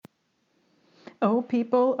Oh,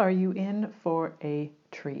 people, are you in for a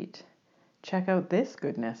treat? Check out this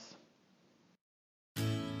goodness.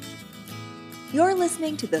 You're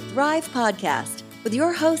listening to the Thrive Podcast with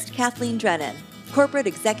your host, Kathleen Drennan, corporate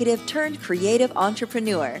executive turned creative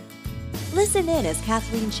entrepreneur. Listen in as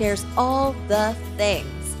Kathleen shares all the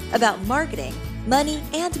things about marketing, money,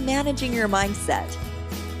 and managing your mindset.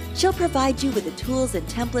 She'll provide you with the tools and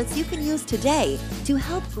templates you can use today to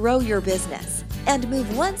help grow your business and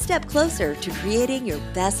move one step closer to creating your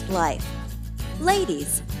best life.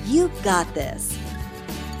 Ladies, you got this.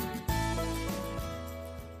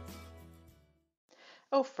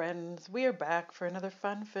 Oh, friends, we are back for another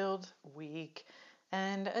fun-filled week.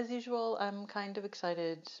 And as usual, I'm kind of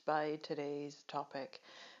excited by today's topic.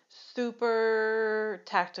 Super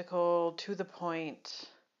tactical, to the point,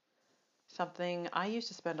 something I used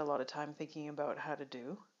to spend a lot of time thinking about how to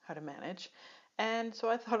do, how to manage. And so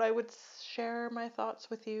I thought I would share my thoughts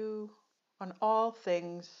with you on all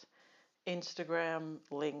things Instagram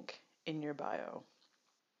link in your bio.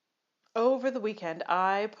 Over the weekend,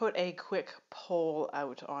 I put a quick poll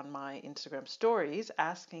out on my Instagram stories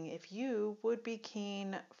asking if you would be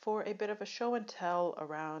keen for a bit of a show and tell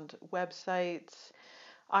around websites.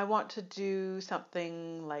 I want to do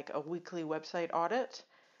something like a weekly website audit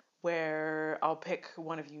where I'll pick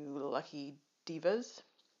one of you lucky divas,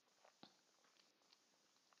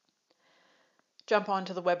 jump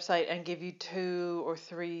onto the website and give you 2 or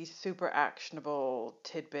 3 super actionable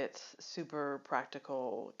tidbits, super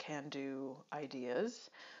practical can do ideas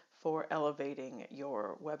for elevating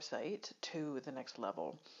your website to the next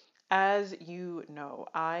level. As you know,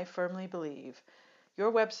 I firmly believe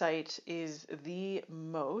your website is the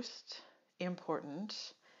most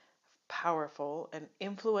important, powerful, and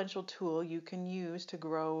influential tool you can use to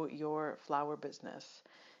grow your flower business.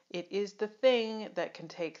 It is the thing that can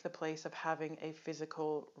take the place of having a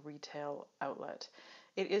physical retail outlet.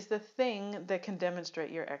 It is the thing that can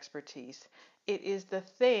demonstrate your expertise. It is the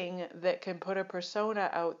thing that can put a persona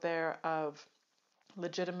out there of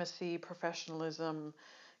legitimacy, professionalism,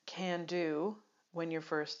 can do when you're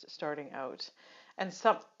first starting out. And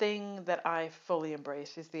something that I fully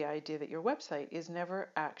embrace is the idea that your website is never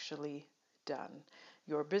actually done.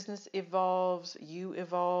 Your business evolves, you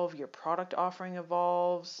evolve, your product offering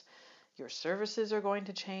evolves, your services are going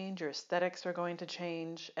to change, your aesthetics are going to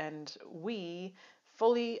change, and we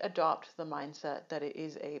fully adopt the mindset that it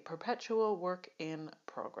is a perpetual work in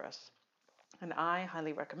progress. And I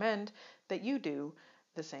highly recommend that you do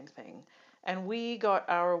the same thing. And we got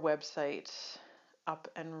our website up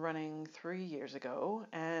and running 3 years ago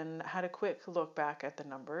and had a quick look back at the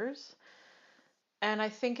numbers. And I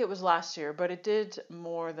think it was last year, but it did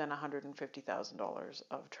more than $150,000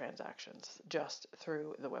 of transactions just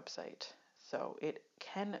through the website. So it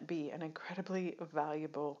can be an incredibly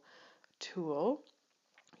valuable tool.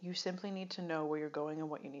 You simply need to know where you're going and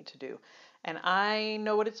what you need to do. And I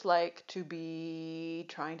know what it's like to be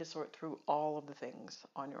trying to sort through all of the things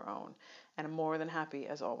on your own. And I'm more than happy,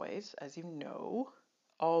 as always, as you know,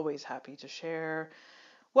 always happy to share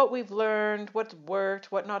what we've learned, what's worked,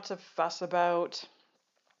 what not to fuss about.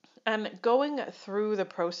 And going through the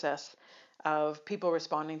process of people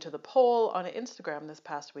responding to the poll on Instagram this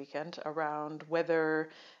past weekend around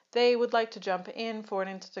whether they would like to jump in for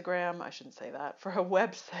an Instagram, I shouldn't say that, for a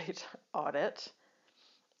website audit,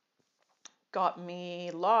 got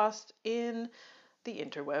me lost in the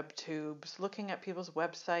interweb tubes, looking at people's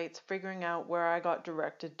websites, figuring out where I got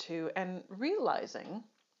directed to, and realizing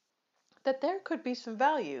that there could be some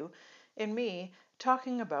value in me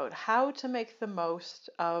talking about how to make the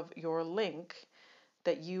most of your link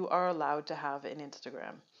that you are allowed to have in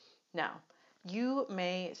Instagram. Now, you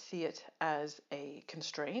may see it as a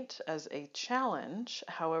constraint, as a challenge.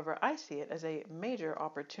 However, I see it as a major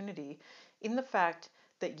opportunity in the fact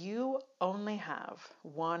that you only have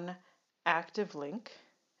one active link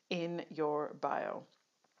in your bio.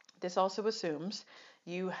 This also assumes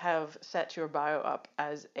you have set your bio up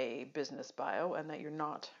as a business bio and that you're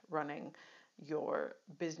not running your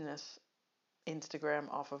business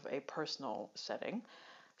Instagram off of a personal setting.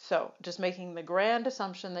 So, just making the grand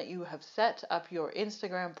assumption that you have set up your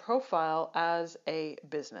Instagram profile as a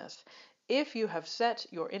business. If you have set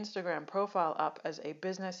your Instagram profile up as a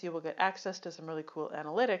business, you will get access to some really cool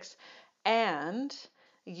analytics and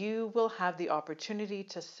you will have the opportunity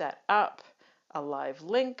to set up a live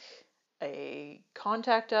link, a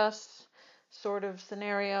contact us sort of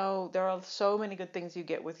scenario. There are so many good things you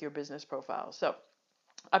get with your business profile. So,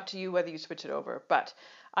 up to you whether you switch it over. But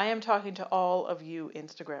I am talking to all of you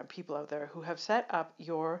Instagram people out there who have set up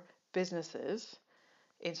your business's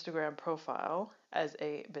Instagram profile as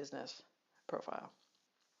a business profile.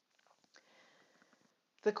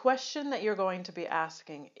 The question that you're going to be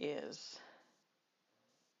asking is,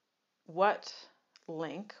 what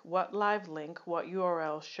link, what live link, what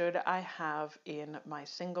URL should I have in my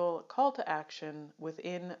single call to action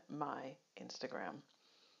within my Instagram?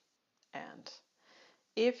 And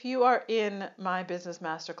if you are in my business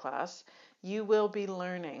masterclass, you will be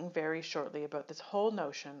learning very shortly about this whole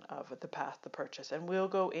notion of the path to purchase, and we'll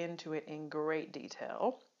go into it in great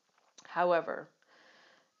detail. However,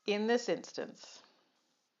 in this instance,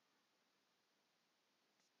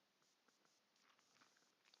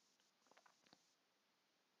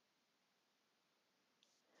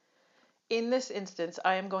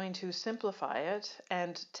 I am going to simplify it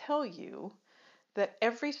and tell you that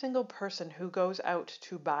every single person who goes out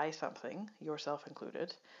to buy something, yourself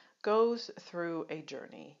included, goes through a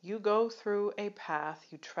journey. You go through a path,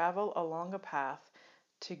 you travel along a path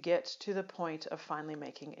to get to the point of finally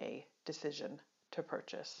making a decision to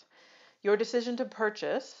purchase. Your decision to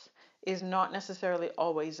purchase is not necessarily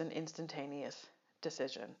always an instantaneous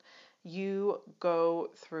decision. You go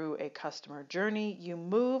through a customer journey, you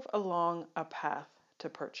move along a path to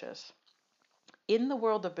purchase. In the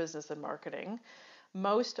world of business and marketing,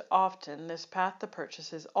 most often this path to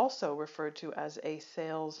purchase is also referred to as a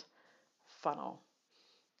sales funnel.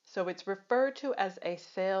 So it's referred to as a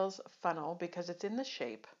sales funnel because it's in the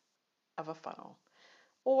shape of a funnel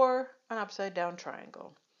or an upside down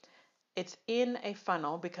triangle. It's in a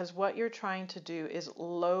funnel because what you're trying to do is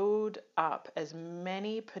load up as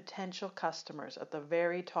many potential customers at the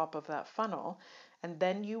very top of that funnel, and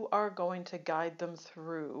then you are going to guide them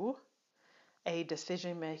through a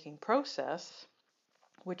decision-making process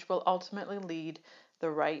which will ultimately lead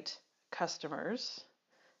the right customers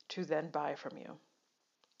to then buy from you.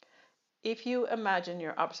 If you imagine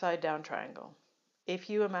your upside down triangle, if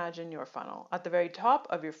you imagine your funnel, at the very top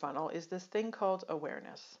of your funnel is this thing called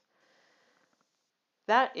awareness.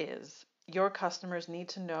 That is, your customers need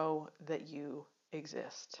to know that you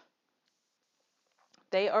exist.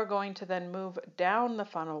 They are going to then move down the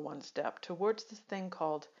funnel one step towards this thing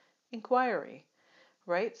called inquiry,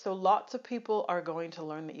 right? So lots of people are going to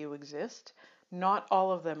learn that you exist. Not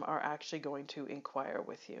all of them are actually going to inquire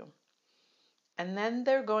with you. And then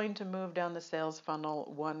they're going to move down the sales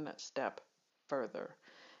funnel one step further,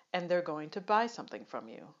 and they're going to buy something from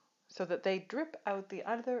you, so that they drip out the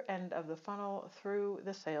other end of the funnel through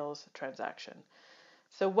the sales transaction.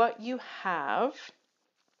 So what you have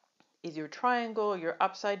is your triangle, your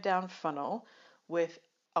upside down funnel with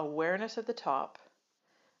awareness at the top,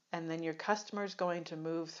 and then your customer's going to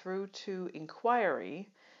move through to inquiry.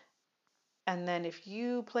 And then if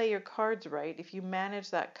you play your cards right, if you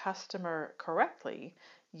manage that customer correctly,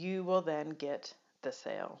 you will then get the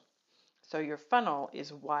sale. So your funnel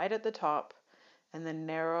is wide at the top and then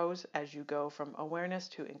narrows as you go from awareness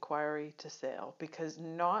to inquiry to sale, because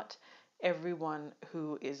not everyone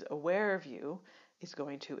who is aware of you is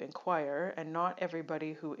going to inquire, and not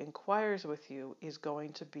everybody who inquires with you is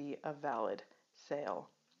going to be a valid sale.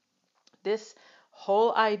 This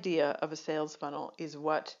whole idea of a sales funnel is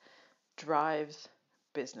what drives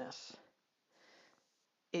business.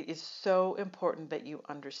 It is so important that you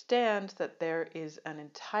understand that there is an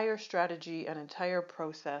entire strategy, an entire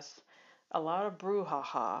process, a lot of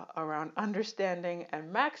brouhaha around understanding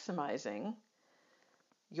and maximizing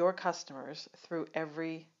your customers through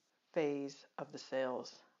every phase of the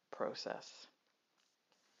sales process.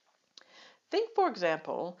 Think, for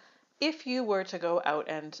example, if you were to go out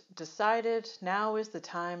and decided now is the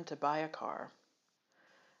time to buy a car.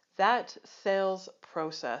 That sales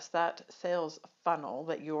process, that sales funnel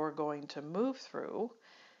that you're going to move through,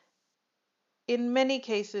 in many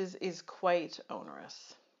cases is quite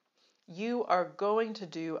onerous. You are going to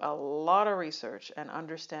do a lot of research and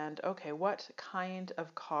understand, okay, what kind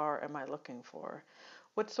of car am I looking for?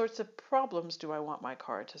 What sorts of problems do I want my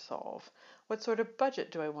car to solve? What sort of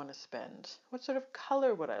budget do I want to spend? What sort of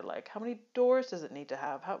color would I like? How many doors does it need to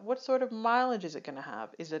have? What sort of mileage is it going to have?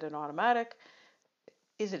 Is it an automatic?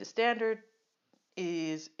 Is it a standard?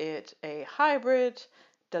 Is it a hybrid?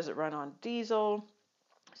 Does it run on diesel?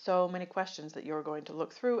 So many questions that you're going to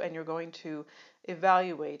look through, and you're going to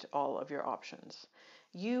evaluate all of your options.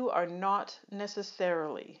 You are not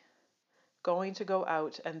necessarily going to go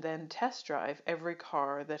out and then test drive every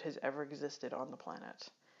car that has ever existed on the planet,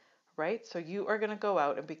 right? So you are going to go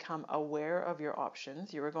out and become aware of your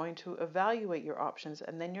options. You are going to evaluate your options,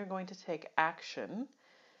 and then you're going to take action,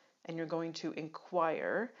 and you're going to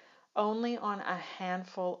inquire only on a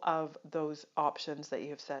handful of those options that you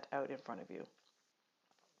have set out in front of you,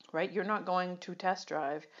 right? You're not going to test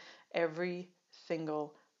drive every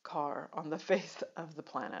single car on the face of the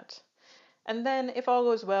planet. And then, if all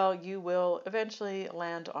goes well, you will eventually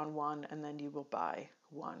land on one and then you will buy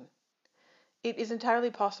one. It is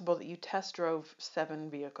entirely possible that you test drove 7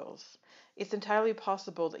 vehicles. It's entirely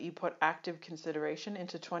possible that you put active consideration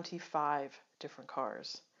into 25 different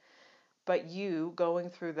cars. But you going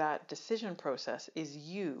through that decision process is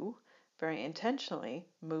you very intentionally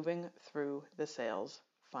moving through the sales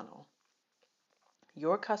funnel.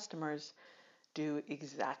 Your customers do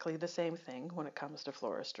exactly the same thing when it comes to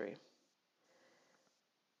floristry.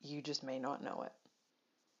 You just may not know it.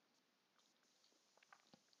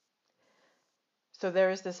 So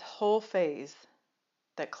there is this whole phase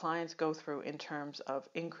that clients go through in terms of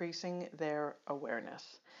increasing their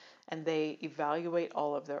awareness. And they evaluate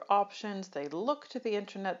all of their options. They look to the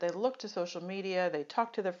internet, they look to social media, they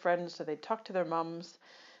talk to their friends, so they talk to their mums.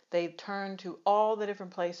 They turn to all the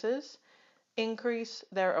different places, increase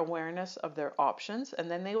their awareness of their options, and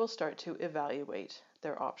then they will start to evaluate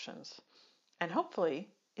their options. And hopefully,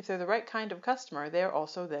 if they're the right kind of customer, they're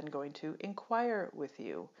also then going to inquire with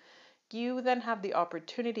you. You then have the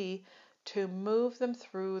opportunity to move them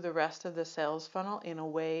through the rest of the sales funnel in a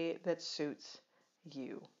way that suits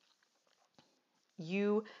you.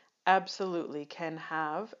 You absolutely can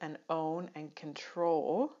have and own and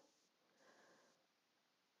control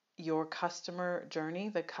your customer journey,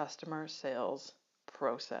 the customer sales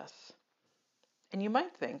process. And you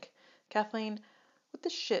might think, Kathleen, what the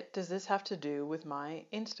shit does this have to do with my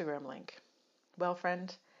Instagram link? Well,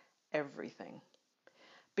 friend, everything.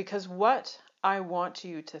 Because what I want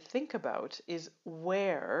you to think about is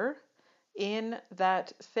where in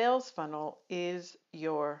that sales funnel is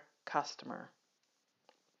your customer.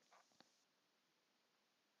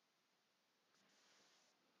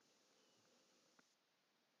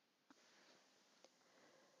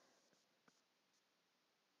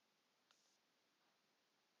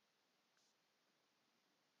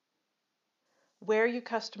 Where your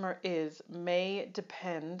customer is may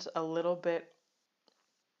depend a little bit.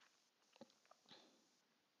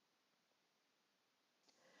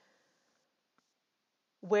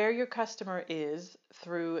 Where your customer is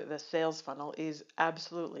through the sales funnel is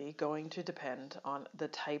absolutely going to depend on the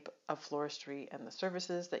type of floristry and the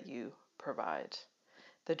services that you provide.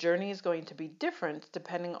 The journey is going to be different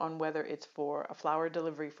depending on whether it's for a flower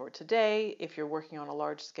delivery for today, if you're working on a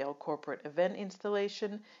large scale corporate event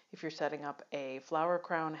installation, if you're setting up a flower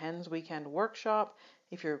crown hens weekend workshop,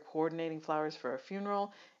 if you're coordinating flowers for a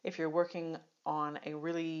funeral, if you're working on a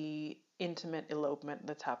really intimate elopement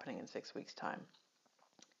that's happening in 6 weeks' time.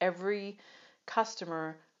 Every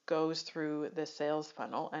customer goes through the sales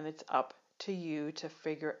funnel, and it's up to you to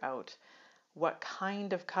figure out what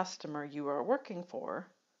kind of customer you are working for.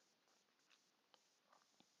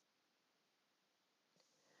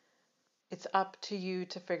 It's up to you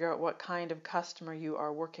to figure out what kind of customer you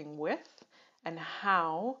are working with and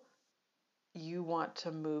how you want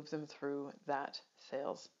to move them through that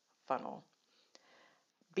sales funnel.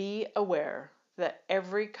 Be aware that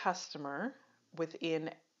every customer within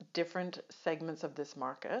different segments of this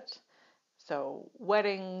market, so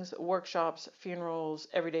weddings, workshops, funerals,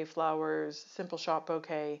 everyday flowers, simple shop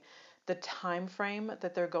bouquet, the time frame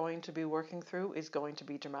that they're going to be working through is going to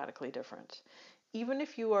be dramatically different. Even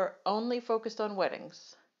if you are only focused on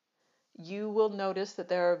weddings, you will notice that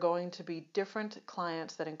there are going to be different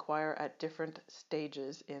clients that inquire at different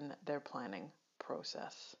stages in their planning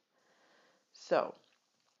process. So,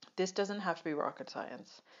 this doesn't have to be rocket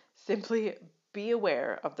science. Simply be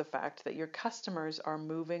aware of the fact that your customers are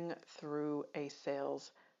moving through a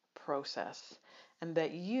sales process and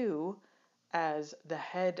that you, as the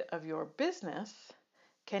head of your business,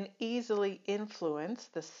 can easily influence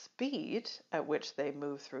the speed at which they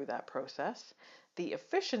move through that process, the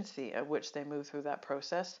efficiency at which they move through that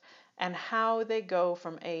process, and how they go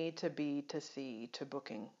from A to B to C to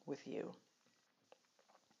booking with you.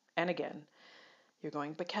 And again, you're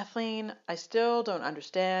going, but Kathleen, I still don't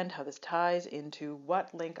understand how this ties into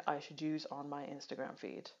what link I should use on my Instagram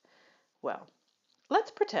feed. Well,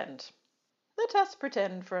 let's pretend. Let us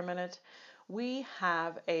pretend for a minute. We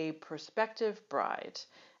have a prospective bride,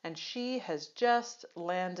 and she has just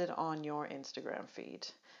landed on your Instagram feed.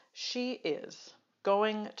 She is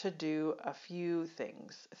going to do a few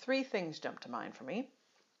things. 3 things jump to mind for me.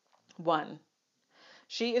 1,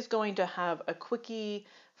 she is going to have a quickie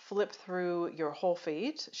flip through your whole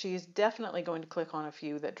feed. She's definitely going to click on a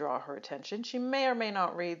few that draw her attention. She may or may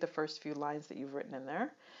not read the first few lines that you've written in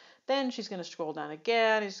there. Then she's going to scroll down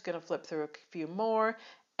again. She's going to flip through a few more.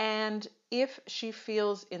 And if she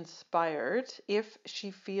feels inspired, if she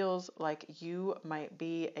feels like you might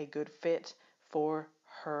be a good fit for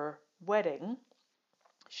her wedding,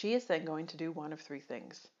 she is then going to do one of 3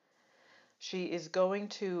 things. She is going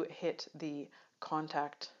to hit the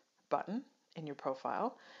contact button in your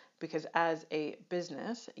profile because as a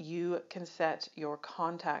business, you can set your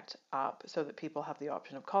contact up so that people have the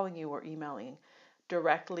option of calling you or emailing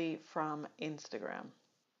directly from Instagram.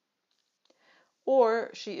 Or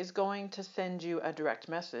she is going to send you a direct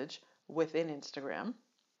message within Instagram.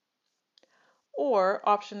 Or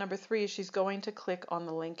option number 3 is she's going to click on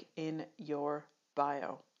the link in your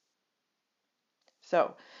bio.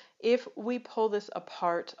 So if we pull this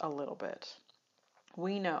apart a little bit,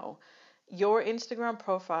 we know your Instagram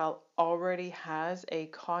profile already has a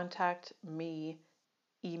contact me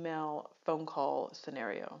email phone call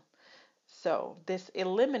scenario. So this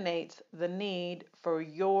eliminates the need for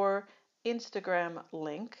your Instagram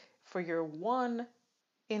link, for your one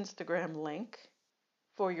Instagram link,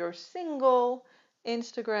 for your single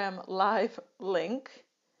Instagram live link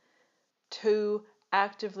to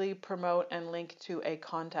actively promote and link to a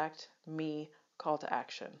contact me call to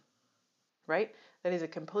action, right? That is a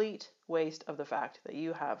complete waste of the fact that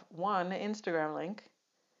you have one Instagram link.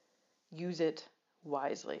 Use it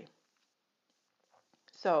wisely.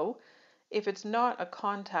 So if it's not a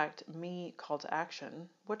contact me call to action,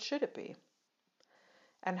 what should it be?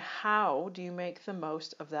 And how do you make the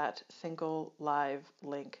most of that single live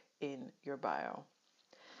link in your bio?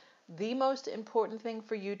 The most important thing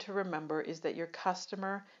for you to remember is that your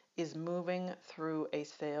customer is moving through a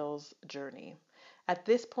sales journey. At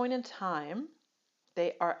this point in time,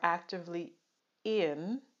 they are actively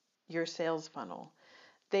in your sales funnel.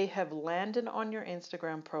 They have landed on your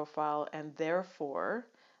Instagram profile and therefore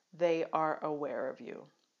they are aware of you.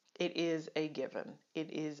 It is a given.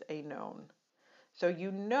 It is a known. So you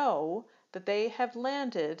know that they have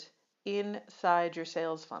landed inside your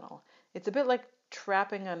sales funnel. It's a bit like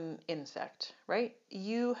trapping an insect, right?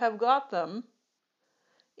 You have got them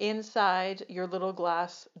inside your little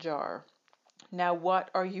glass jar. Now,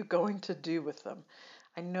 what are you going to do with them?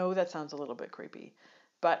 I know that sounds a little bit creepy,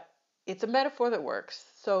 but it's a metaphor that works,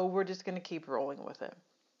 so we're just going to keep rolling with it.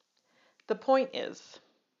 The point is,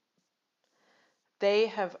 they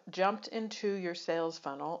have jumped into your sales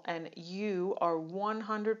funnel and you are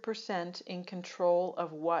 100% in control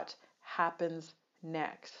of what happens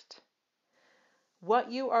next.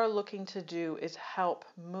 What you are looking to do is help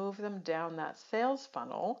move them down that sales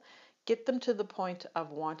funnel, get them to the point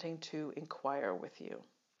of wanting to inquire with you.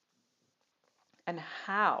 And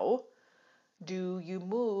how do you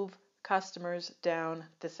move customers down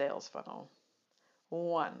the sales funnel?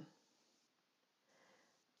 1,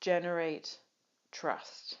 generate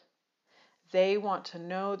trust. They want to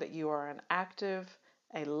know that you are an active,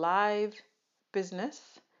 a live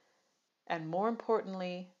business, and more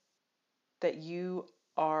importantly, that you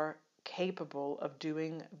are capable of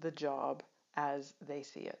doing the job as they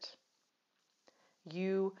see it.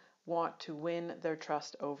 You want to win their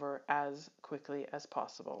trust over as quickly as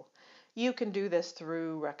possible. You can do this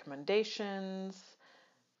through recommendations,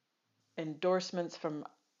 endorsements from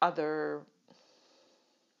other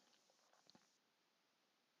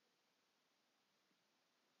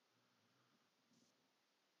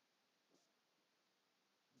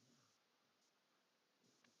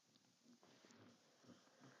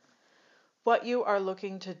What you are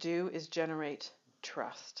looking to do is generate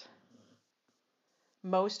trust.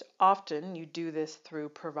 Most often you do this through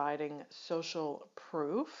providing social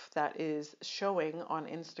proof that is showing on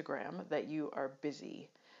Instagram that you are busy,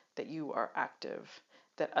 that you are active,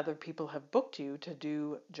 that other people have booked you to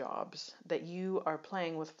do jobs, that you are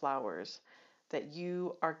playing with flowers, that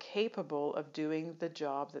you are capable of doing the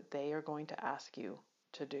job that they are going to ask you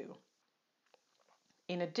to do.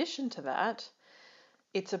 In addition to that,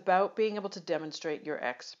 it's about being able to demonstrate your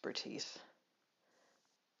expertise.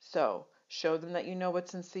 So, show them that you know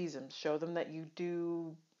what's in season. Show them that you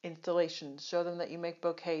do installations. Show them that you make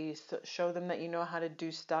bouquets. Show them that you know how to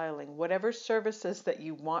do styling. Whatever services that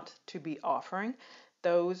you want to be offering,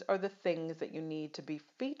 those are the things that you need to be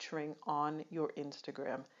featuring on your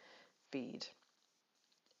Instagram feed.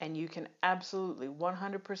 And you can absolutely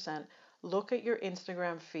 100% look at your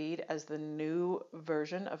Instagram feed as the new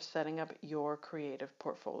version of setting up your creative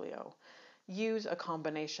portfolio. Use a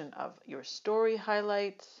combination of your story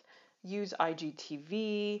highlights, use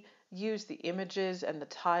IGTV, use the images and the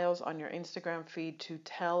tiles on your Instagram feed to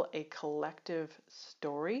tell a collective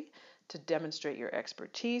story, to demonstrate your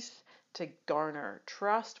expertise, to garner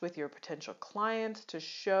trust with your potential clients, to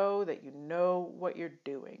show that you know what you're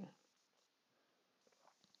doing.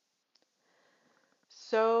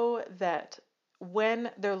 So that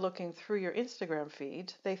when they're looking through your Instagram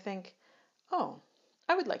feed, they think, oh,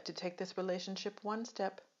 I would like to take this relationship one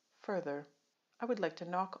step further. I would like to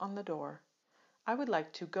knock on the door. I would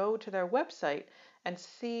like to go to their website and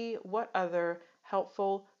see what other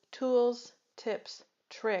helpful tools, tips,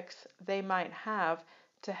 tricks they might have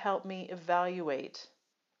to help me evaluate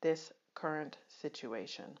this current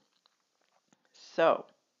situation. So,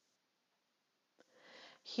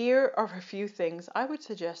 here are a few things I would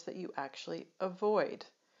suggest that you actually avoid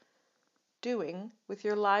doing with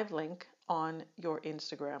your live link on your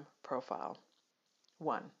Instagram profile.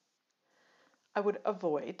 1. I would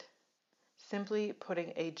avoid simply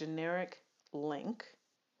putting a generic link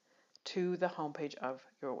to the homepage of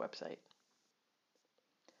your website.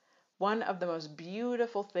 One of the most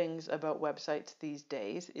beautiful things about websites these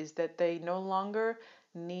days is that they no longer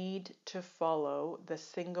need to follow the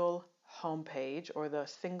single homepage or the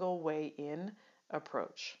single way in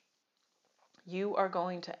approach. You are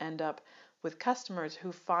going to end up with customers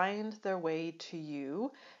who find their way to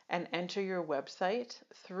you and enter your website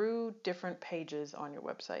through different pages on your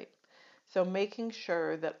website. So making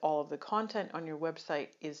sure that all of the content on your website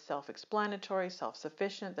is self-explanatory,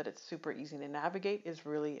 self-sufficient, that it's super easy to navigate is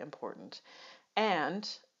really important. And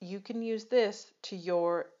you can use this to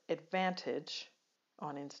your advantage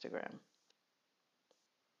on Instagram.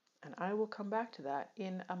 And I will come back to that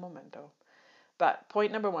in a momento. But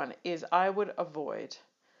point number 1 is I would avoid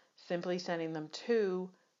simply sending them to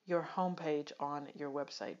your homepage on your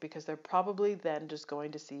website because they're probably then just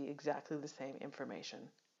going to see exactly the same information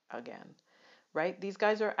again, right? These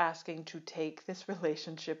guys are asking to take this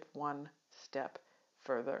relationship one step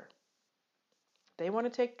further. They want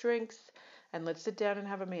to take drinks and let's sit down and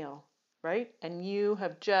have a meal, right? And you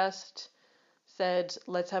have just said,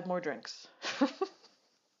 let's have more drinks.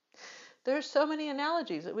 There's so many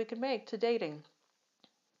analogies that we can make to dating,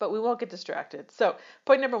 but we won't get distracted. So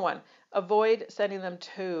point number 1, avoid sending them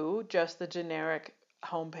to just the generic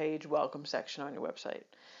homepage welcome section on your website.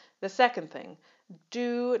 The second thing,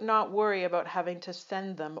 do not worry about having to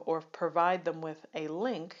send them or provide them with a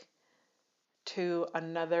link to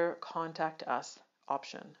another contact us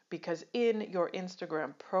option because in your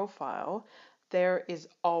Instagram profile, there is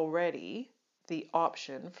already the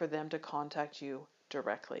option for them to contact you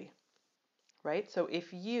directly, right? So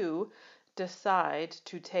if you decide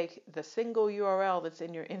to take the single URL that's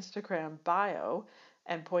in your Instagram bio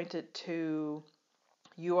and point it to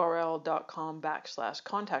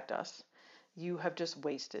url.com/contact us, you have just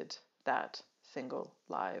wasted that single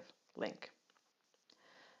live link.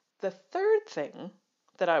 The third thing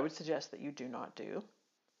that I would suggest that you do not do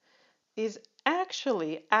is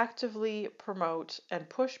actually actively promote and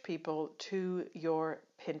push people to your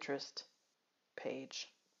Pinterest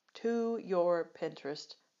page, to your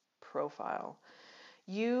Pinterest profile.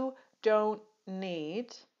 You don't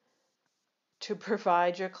need to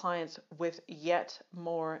provide your clients with yet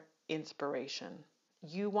more inspiration.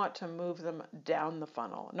 You want to move them down the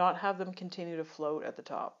funnel, not have them continue to float at the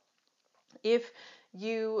top. If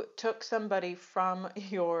you took somebody from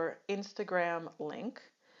your Instagram link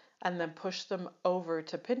and then pushed them over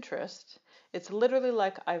to Pinterest, it's literally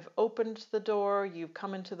like I've opened the door, you've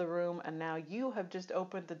come into the room, and now you have just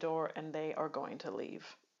opened the door and they are going to leave,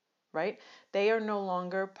 right? They are no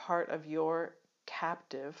longer part of your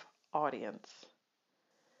captive audience.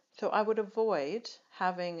 So I would avoid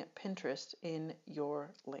having Pinterest in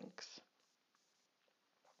your links.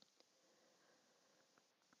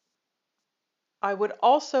 I would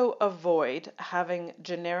also avoid having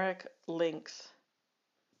generic links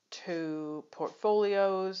to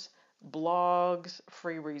portfolios, blogs,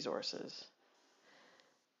 free resources.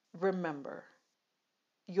 Remember,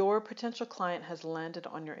 your potential client has landed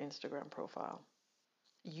on your Instagram profile.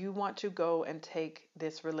 You want to go and take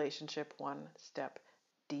this relationship one step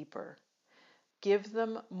deeper. Give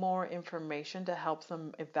them more information to help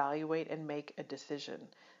them evaluate and make a decision.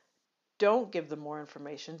 Don't give them more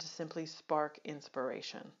information to simply spark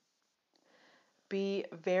inspiration. Be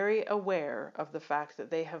very aware of the fact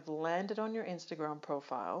that they have landed on your Instagram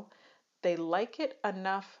profile. They like it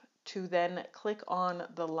enough to then click on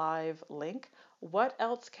the live link. What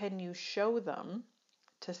else can you show them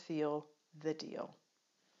to seal the deal?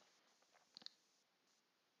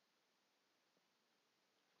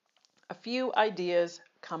 A few ideas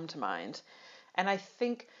come to mind, and I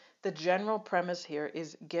think the general premise here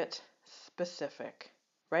is get specific,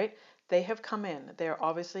 right? They have come in. They're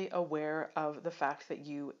obviously aware of the fact that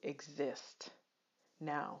you exist.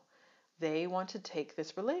 Now, they want to take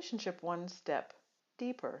this relationship one step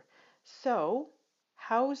deeper. So,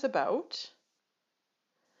 how's about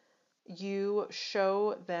you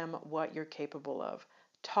show them what you're capable of?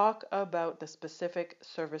 Talk about the specific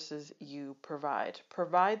services you provide.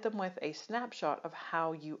 Provide them with a snapshot of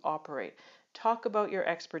how you operate. Talk about your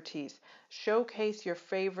expertise. Showcase your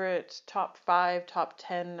favorite top 5, top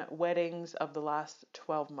 10 weddings of the last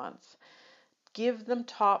 12 months. Give them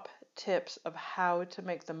top tips of how to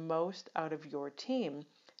make the most out of your team.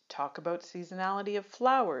 Talk about seasonality of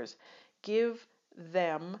flowers. Give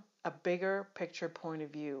them a bigger picture point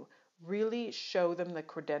of view. Really show them the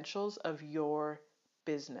credentials of your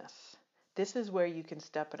business. This is where you can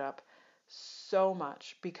step it up so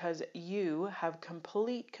much because you have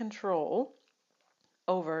complete control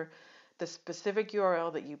over the specific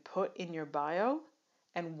URL that you put in your bio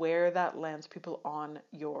and where that lands people on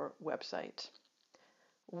your website.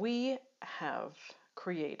 We have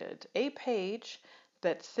created a page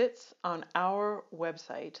that sits on our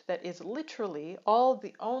website that is literally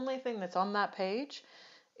the only thing that's on that page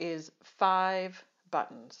is 5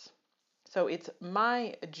 buttons. So it's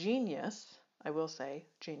my genius, I will say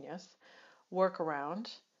genius, workaround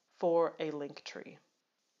for a link tree.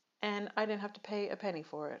 And I didn't have to pay a penny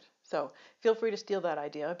for it. So feel free to steal that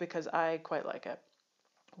idea because I quite like it.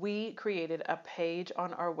 We created a page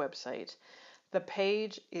on our website. The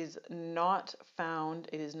page is not found,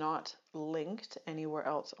 it is not linked anywhere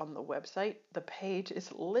else on the website. The page has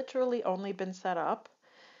literally only been set up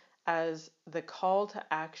as the call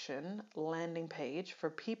to action landing page for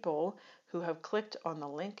people who have clicked on the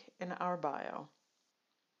link in our bio.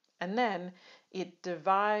 And then it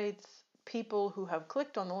divides people who have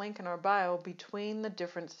clicked on the link in our bio between the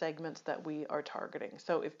different segments that we are targeting.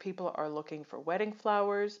 So if people are looking for wedding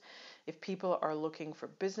flowers, if people are looking for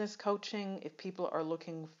business coaching, if people are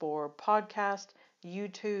looking for podcast,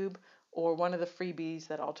 YouTube, or one of the freebies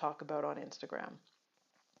that I'll talk about on Instagram,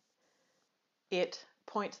 it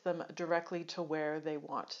points them directly to where they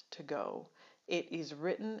want to go. It is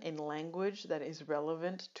written in language that is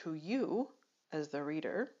relevant to you as the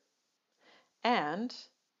reader, and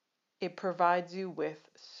it provides you with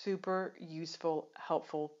super useful,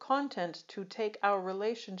 helpful content to take our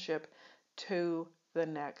relationship to the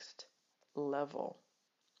next level.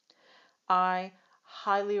 I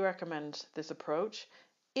highly recommend this approach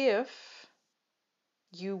if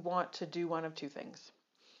you want to do one of two things.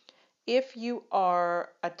 If you are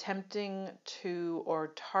attempting to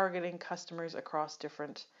or targeting customers across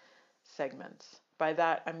different segments. By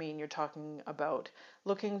that, I mean you're talking about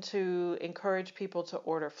looking to encourage people to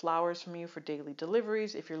order flowers from you for daily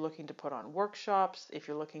deliveries, if you're looking to put on workshops, if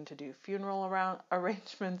you're looking to do funeral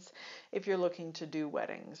arrangements, if you're looking to do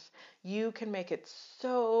weddings. You can make it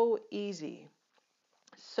so easy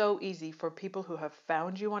for people who have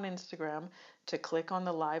found you on Instagram to click on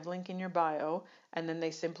the live link in your bio, and then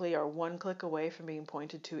they simply are one click away from being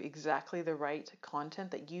pointed to exactly the right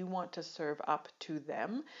content that you want to serve up to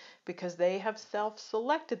them because they have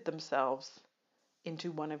self-selected themselves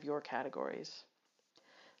into one of your categories.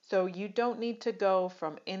 So you don't need to go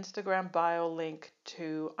from Instagram bio link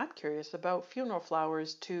to I'm curious about funeral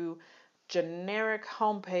flowers to generic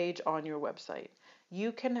homepage on your website.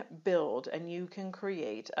 You can build and you can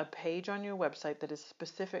create a page on your website that is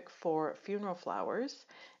specific for funeral flowers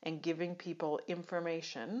and giving people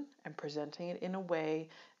information and presenting it in a way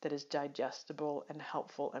that is digestible and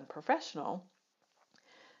helpful and professional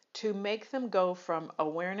to make them go from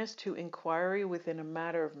awareness to inquiry within a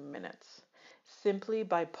matter of minutes, simply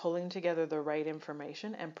by pulling together the right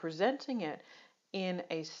information and presenting it in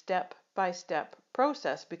a step-by-step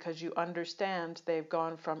process because you understand they've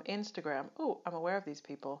gone from Instagram, oh, I'm aware of these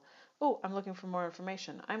people. Oh, I'm looking for more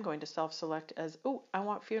information. I'm going to self-select as, oh, I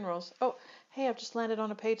want funerals. Oh, hey, I've just landed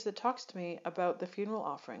on a page that talks to me about the funeral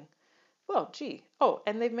offering. Well, gee. Oh,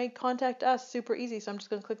 and they've made contact us super easy, so I'm just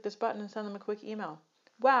going to click this button and send them a quick email.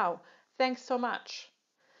 Wow, thanks so much.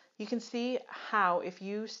 You can see how if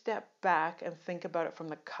you step back and think about it from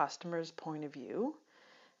the customer's point of view,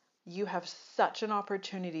 you have such an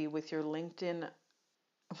opportunity with your LinkedIn.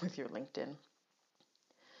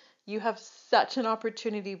 You have such an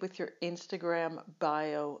opportunity with your Instagram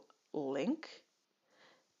bio link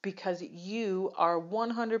because you are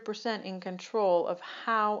 100% in control of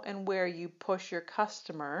how and where you push your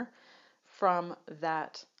customer from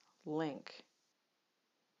that link.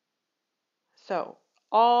 So,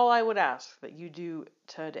 all I would ask that you do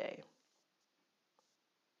today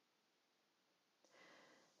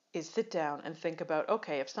is sit down and think about,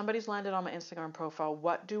 okay, if somebody's landed on my Instagram profile,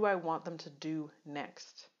 what do I want them to do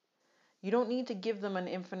next? You don't need to give them an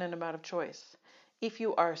infinite amount of choice. If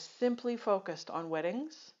you are simply focused on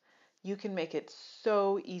weddings, you can make it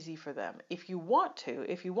so easy for them. If you want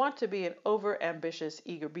to be an over-ambitious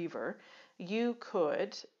eager beaver, you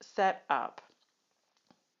could set up,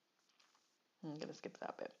 I'm going to skip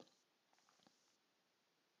that bit.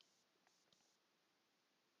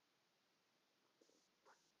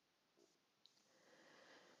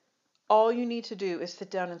 All you need to do is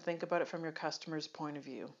sit down and think about it from your customer's point of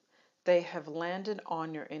view. They have landed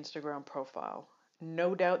on your Instagram profile.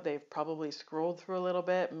 No doubt they've probably scrolled through a little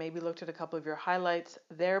bit, maybe looked at a couple of your highlights.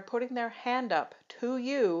 They're putting their hand up to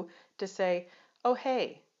you to say, oh,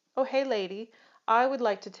 hey, lady, I would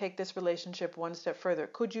like to take this relationship one step further.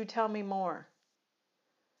 Could you tell me more?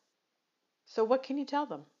 So what can you tell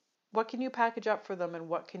them? What can you package up for them, and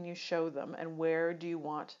what can you show them, and where do you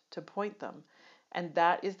want to point them? And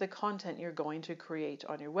that is the content you're going to create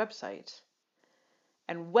on your website.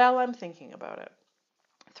 And while I'm thinking about it,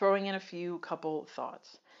 throwing in a couple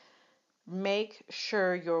thoughts. Make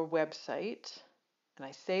sure your website, and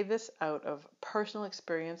I say this out of personal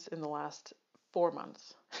experience in the last 4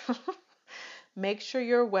 months, make sure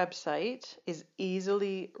your website is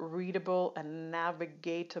easily readable and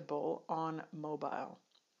navigatable on mobile.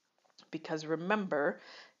 Because remember,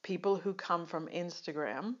 people who come from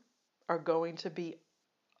Instagram are going to be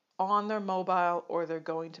on their mobile, or they're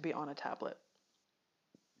going to be on a tablet.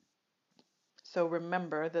 So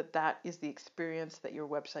remember that that is the experience that your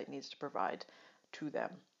website needs to provide to them.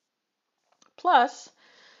 Plus,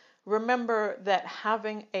 remember that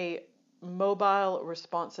having a mobile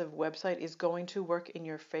responsive website is going to work in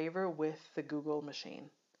your favor with the Google machine.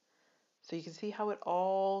 So you can see how it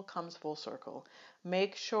all comes full circle.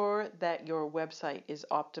 Make sure that your website is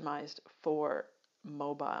optimized for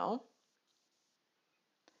mobile,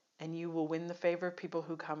 and you will win the favor of people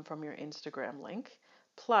who come from your Instagram link.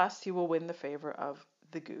 Plus, you will win the favor of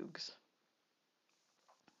the Googs.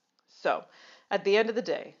 So, at the end of the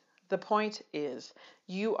day, the point is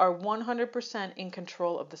you are 100% in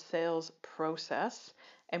control of the sales process.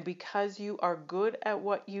 And because you are good at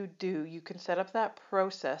what you do, you can set up that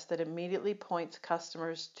process that immediately points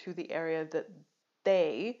customers to the area that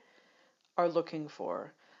they are looking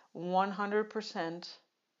for. 100%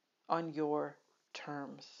 on your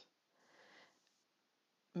terms.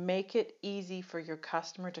 Make it easy for your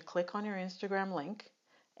customer to click on your Instagram link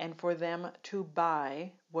and for them to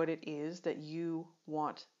buy what it is that you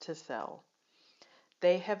want to sell.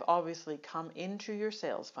 They have obviously come into your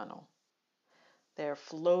sales funnel. They're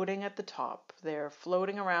floating at the top. They're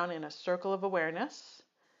floating around in a circle of awareness.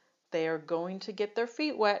 They are going to get their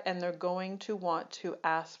feet wet, and they're going to want to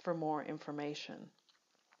ask for more information.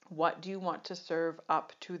 What do you want to serve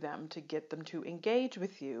up to them to get them to engage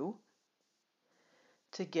with you,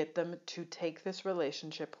 to get them to take this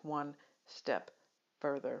relationship one step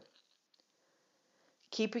further?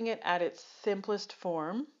 Keeping it at its simplest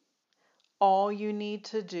form, all you need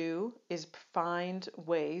to do is find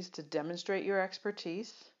ways to demonstrate your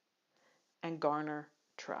expertise and garner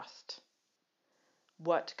trust.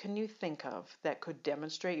 What can you think of that could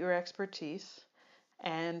demonstrate your expertise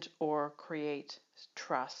and or create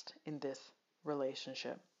trust in this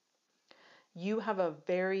relationship? You have a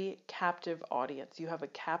very captive audience. You have a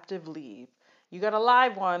captive lead. You got a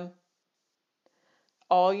live one.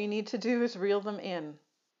 All you need to do is reel them in,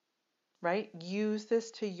 right? Use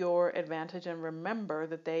this to your advantage, and remember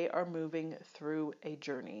that they are moving through a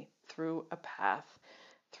journey, through a path,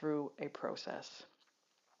 through a process.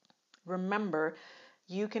 Remember,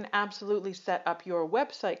 you can absolutely set up your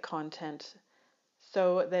website content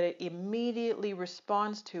so that it immediately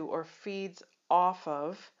responds to or feeds off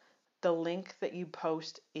of the link that you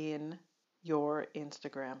post in your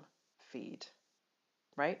Instagram feed,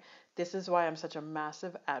 right? This is why I'm such a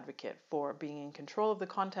massive advocate for being in control of the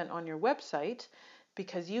content on your website,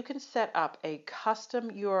 because you can set up a custom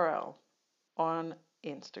URL on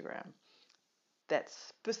Instagram that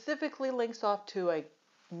specifically links off to a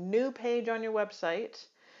new page on your website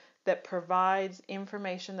that provides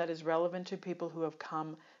information that is relevant to people who have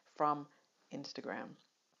come from Instagram.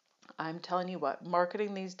 I'm telling you what,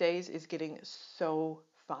 marketing these days is getting so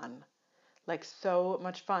fun. Like so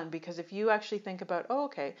much fun, because if you actually think about,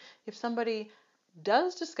 if somebody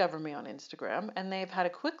does discover me on Instagram and they've had a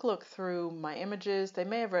quick look through my images, they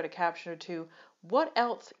may have read a caption or two, what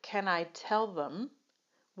else can I tell them?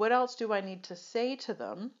 What else do I need to say to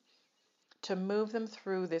them to move them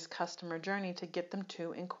through this customer journey to get them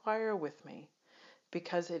to inquire with me?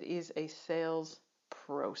 Because it is a sales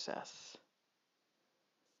process.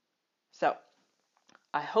 So,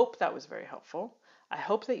 I hope that was very helpful. I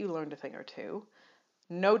hope that you learned a thing or two.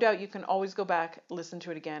 No doubt you can always go back, listen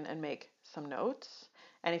to it again, and make some notes.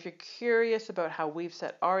 And if you're curious about how we've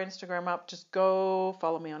set our Instagram up, just go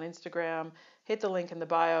follow me on Instagram, hit the link in the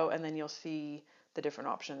bio, and then you'll see the different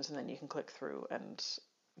options, and then you can click through and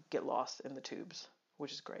get lost in the tubes,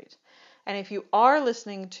 which is great. And if you are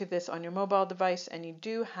listening to this on your mobile device and you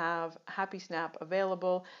do have Happy Snap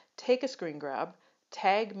available, take a screen grab,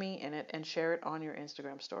 tag me in it and share it on your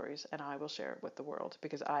Instagram stories, and I will share it with the world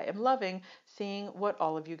because I am loving seeing what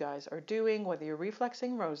all of you guys are doing, whether you're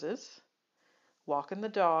reflexing roses, walking the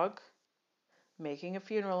dog, making a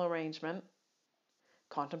funeral arrangement,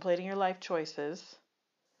 contemplating your life choices,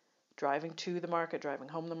 driving to the market, driving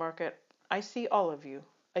home the market. I see all of you.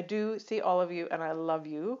 I do see all of you, and I love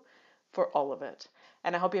you for all of it.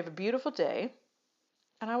 And I hope you have a beautiful day,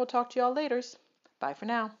 and I will talk to you all later. Bye for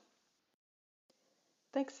now.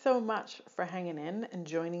 Thanks so much for hanging in and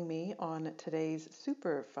joining me on today's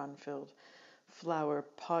super fun-filled flower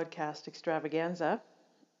podcast extravaganza.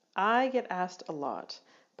 I get asked a lot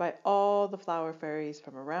by all the flower fairies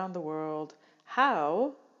from around the world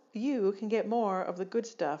how you can get more of the good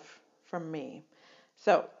stuff from me.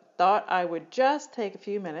 So, thought I would just take a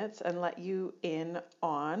few minutes and let you in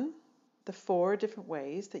on the 4 different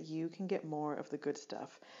ways that you can get more of the good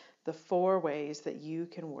stuff. The 4 ways that you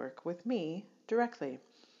can work with me directly.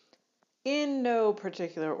 In no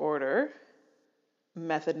particular order,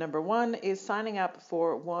 method number 1 is signing up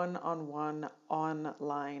for one-on-one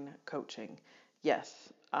online coaching.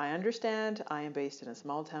 Yes, I understand I am based in a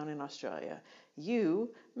small town in Australia.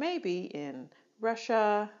 You may be in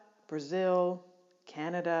Russia, Brazil,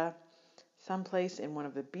 Canada, someplace in one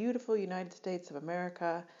of the beautiful United States of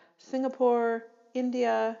America, Singapore,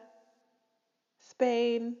 India,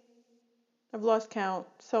 Spain. I've lost count,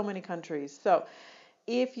 so many countries. So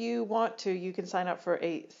if you want to, you can sign up for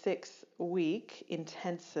a 6-week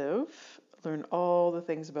intensive, learn all the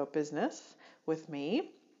things about business with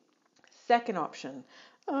me. Second option,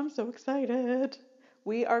 I'm so excited.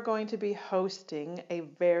 We are going to be hosting a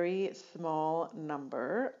very small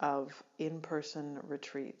number of in-person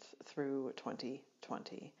retreats through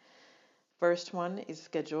 2020. First one is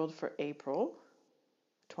scheduled for April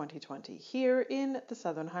 2020 here in the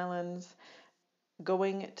Southern Highlands.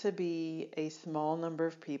 Going to be a small number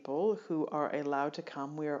of people who are allowed to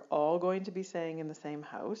come. We are all going to be staying in the same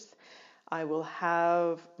house. I will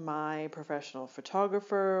have my professional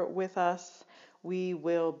photographer with us. We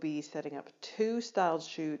will be setting up 2 styled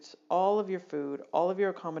shoots. All of your food, all of your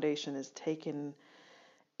accommodation is taken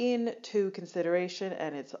into consideration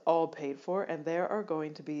and it's all paid for, and there are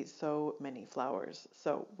going to be so many flowers.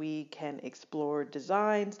 So we can explore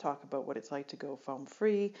designs, talk about what it's like to go foam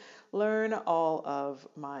free, learn all of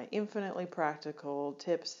my infinitely practical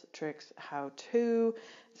tips, tricks, how to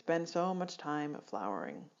spend so much time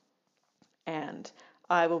flowering. And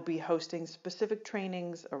I will be hosting specific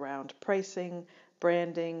trainings around pricing,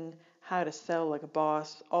 branding, how to sell like a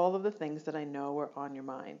boss, all of the things that I know are on your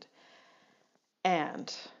mind.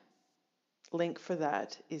 And link for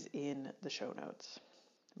that is in the show notes.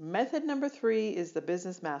 Method number 3 is the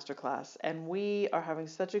Business Masterclass, and we are having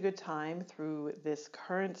such a good time through this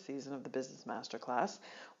current season of the Business Masterclass.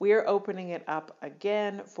 We are opening it up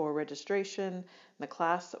again for registration. The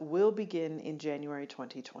class will begin in January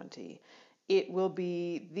 2020. It will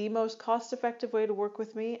be the most cost-effective way to work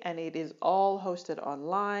with me, and it is all hosted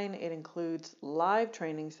online. It includes live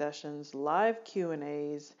training sessions, live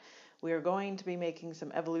Q&As. We are going to be making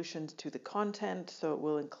some evolutions to the content, so it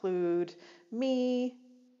will include me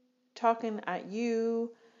talking at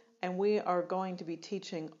you, and we are going to be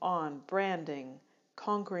teaching on branding,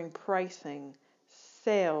 conquering pricing,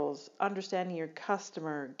 sales, understanding your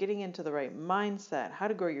customer, getting into the right mindset, how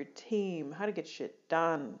to grow your team, how to get shit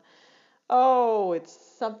done. Oh, it's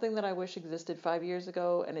something that I wish existed 5 years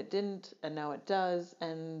ago, and it didn't, and now it does,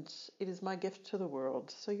 and it is my gift to the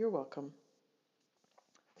world, so you're welcome.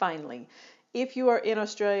 Finally, if you are in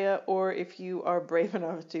Australia or if you are brave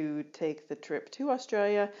enough to take the trip to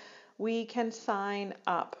Australia, we can sign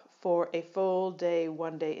up for a full day,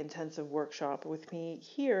 1-day intensive workshop with me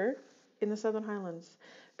here in the Southern Highlands.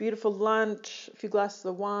 Beautiful lunch, a few glasses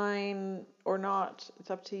of wine or not, it's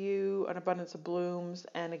up to you, an abundance of blooms,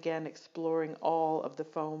 and again, exploring all of the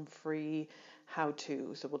foam-free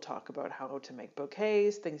how-to. So we'll talk about how to make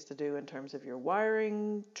bouquets, things to do in terms of your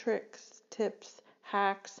wiring, tricks, tips,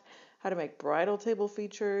 hacks, how to make bridal table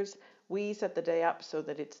features. We set the day up so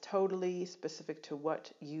that it's totally specific to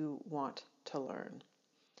what you want to learn.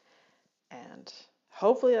 And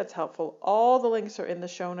hopefully that's helpful. All the links are in the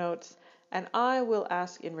show notes, and I will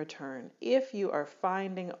ask in return, if you are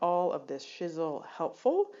finding all of this shizzle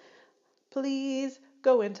helpful, please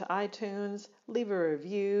go into iTunes, leave a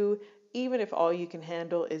review, even if all you can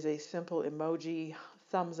handle is a simple emoji,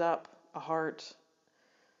 thumbs up, a heart,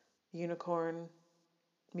 unicorn,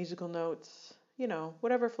 musical notes,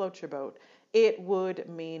 whatever floats your boat. It would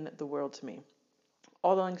mean the world to me.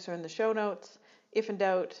 All the links are in the show notes. If in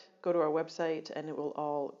doubt, go to our website and it will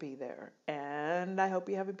all be there. And I hope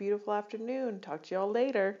you have a beautiful afternoon. Talk to you all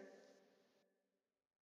later.